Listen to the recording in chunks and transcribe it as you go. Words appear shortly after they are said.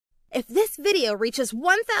If this video reaches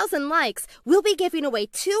 1,000 likes, we'll be giving away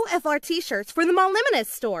 2 FR t-shirts from the Moliminous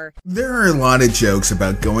store. There are a lot of jokes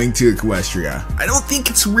about going to Equestria. I don't think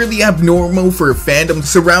it's really abnormal for a fandom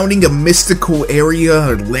surrounding a mystical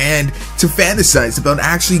area or land to fantasize about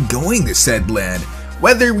actually going to said land.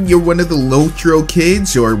 Whether you're one of the Lotro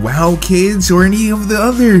kids or WoW kids or any of the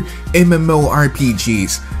other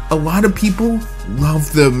MMORPGs, a lot of people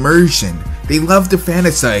love the immersion. They love to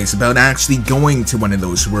fantasize about actually going to one of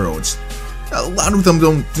those worlds. A lot of them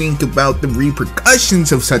don't think about the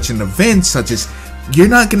repercussions of such an event, such as you're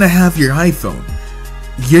not gonna have your iPhone.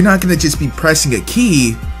 You're not gonna just be pressing a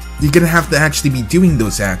key, you're gonna have to actually be doing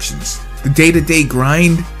those actions. The day-to-day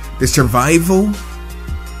grind, the survival,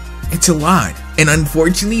 it's a lot. And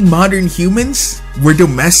unfortunately, modern humans, we're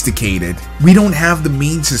domesticated. We don't have the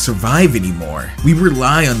means to survive anymore. We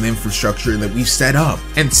rely on the infrastructure that we've set up.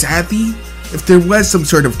 And sadly, if there was some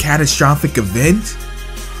sort of catastrophic event,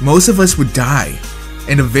 most of us would die.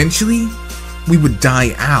 And eventually, we would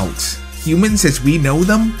die out. Humans as we know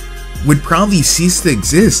them would probably cease to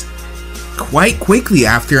exist quite quickly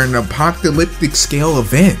after an apocalyptic scale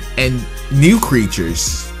event. And new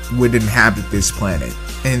creatures would inhabit this planet.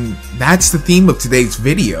 And that's the theme of today's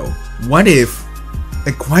video. What if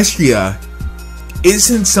Equestria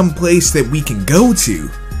isn't some place that we can go to?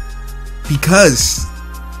 Because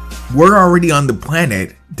we're already on the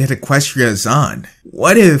planet that Equestria is on.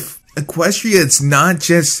 What if Equestria is not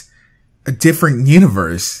just a different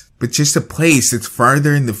universe, but just a place that's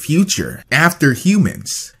farther in the future, after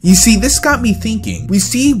humans? You see, this got me thinking. We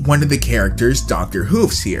see one of the characters, Dr.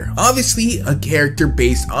 Hoofs here. Obviously, a character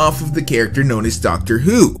based off of the character known as Doctor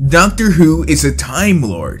Who. Doctor Who is a Time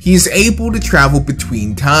Lord. He is able to travel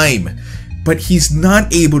between time, but he's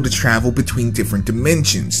not able to travel between different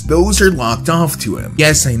dimensions. Those are locked off to him.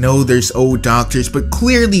 Yes, I know there's old doctors, but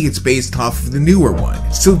clearly it's based off of the newer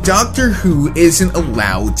one. So Doctor Who isn't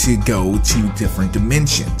allowed to go to different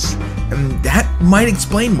dimensions. And that might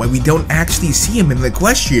explain why we don't actually see him in the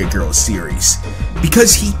Equestria Girls series.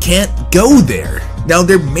 Because he can't go there. Now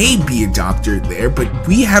there may be a doctor there, but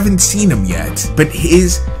we haven't seen him yet. But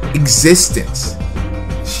his existence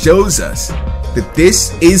shows us that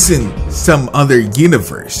this isn't some other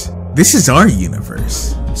universe. This is our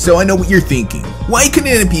universe. So I know what you're thinking. Why couldn't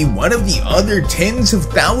it be one of the other tens of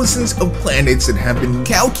thousands of planets that have been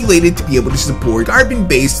calculated to be able to support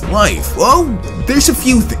carbon-based life? Well, there's a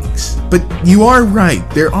few things. But you are right,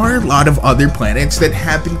 there are a lot of other planets that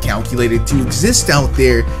have been calculated to exist out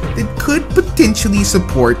there that could potentially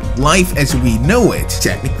support life as we know it.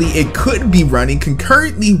 Technically, it could be running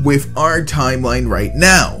concurrently with our timeline right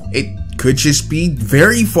now. It could just be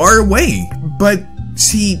very far away. But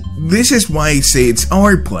see, this is why I say it's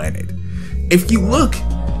our planet. If you look,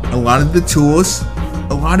 a lot of the tools,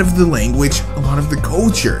 a lot of the language, a lot of the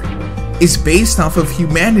culture is based off of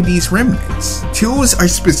humanity's remnants. Tools are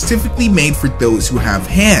specifically made for those who have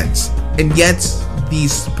hands, and yet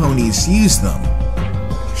these ponies use them.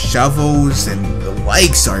 Shovels and the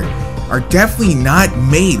likes are definitely not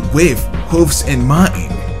made with hoofs in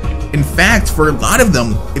mind. In fact, for a lot of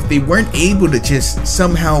them, if they weren't able to just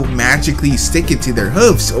somehow magically stick it to their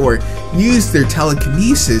hoofs or use their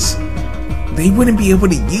telekinesis, they wouldn't be able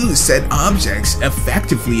to use said objects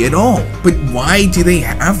effectively at all. But why do they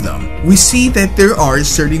have them? We see that there are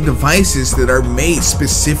certain devices that are made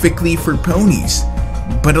specifically for ponies,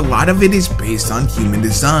 but a lot of it is based on human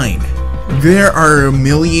design. There are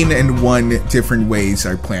 1,000,001 different ways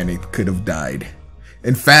our planet could have died.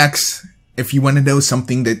 In fact, if you want to know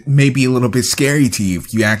something that may be a little bit scary to you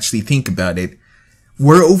if you actually think about it,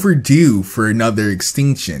 we're overdue for another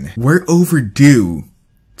extinction. We're overdue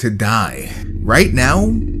to die. Right now,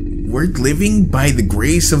 we're living by the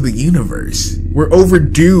grace of the universe. We're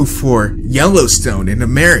overdue for Yellowstone in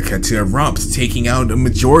America to erupt, taking out a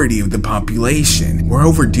majority of the population. We're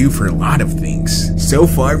overdue for a lot of things. So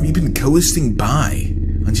far, we've been coasting by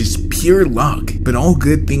on just pure luck, but all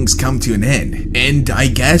good things come to an end. And I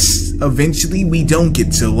guess eventually we don't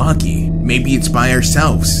get so lucky. Maybe it's by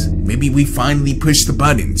ourselves. Maybe we finally push the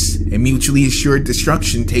buttons and mutually assured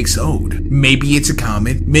destruction takes hold. Maybe it's a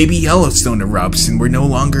comet. Maybe Yellowstone erupts and we're no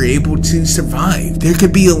longer able to survive. There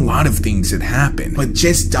could be a lot of things that happen, but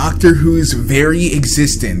just Doctor Who's very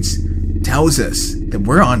existence tells us that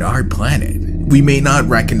we're on our planet. We may not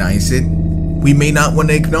recognize it. We may not want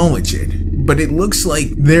to acknowledge it. But it looks like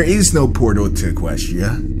there is no portal to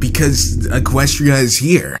Equestria, because Equestria is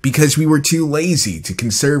here, because we were too lazy to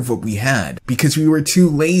conserve what we had, because we were too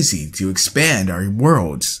lazy to expand our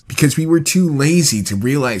worlds, because we were too lazy to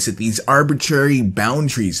realize that these arbitrary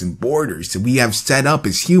boundaries and borders that we have set up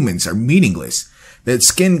as humans are meaningless, that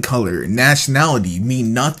skin color and nationality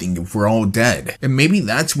mean nothing if we're all dead. And maybe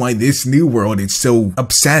that's why this new world is so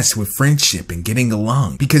obsessed with friendship and getting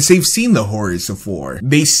along, because they've seen the horrors of war.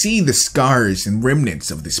 They see the scars and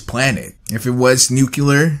remnants of this planet. If it was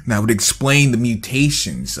nuclear, that would explain the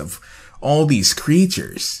mutations of all these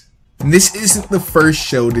creatures. And this isn't the first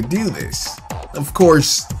show to do this. Of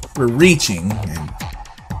course, we're reaching, and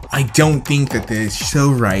I don't think that the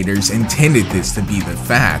show writers intended this to be the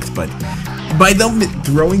fact, but by them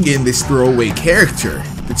throwing in this throwaway character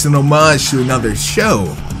that's an homage to another show,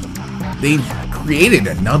 they've created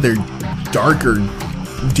another darker,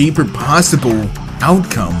 deeper possible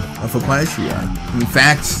outcome of Equestria. In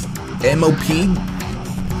fact, MLP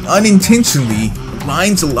unintentionally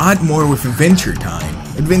aligns a lot more with Adventure Time.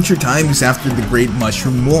 Adventure Time is after the Great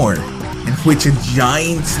Mushroom War, in which a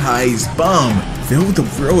giant-sized bomb filled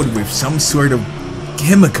the world with some sort of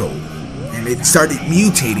chemical, and it started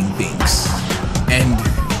mutating things. And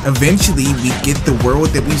eventually we get the world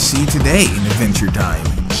that we see today in Adventure Time.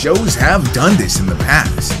 Shows have done this in the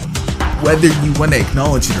past, whether you want to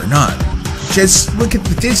acknowledge it or not. Just look at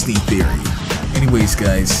the Disney theory. Anyways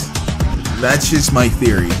guys, that's just my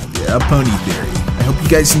theory, a pony theory. I hope you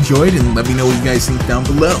guys enjoyed, and let me know what you guys think down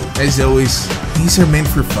below. As always, these are meant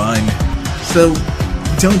for fun, so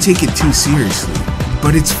don't take it too seriously.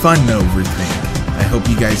 But it's fun to overthink. I hope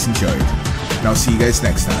you guys enjoyed, and I'll see you guys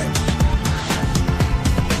next time.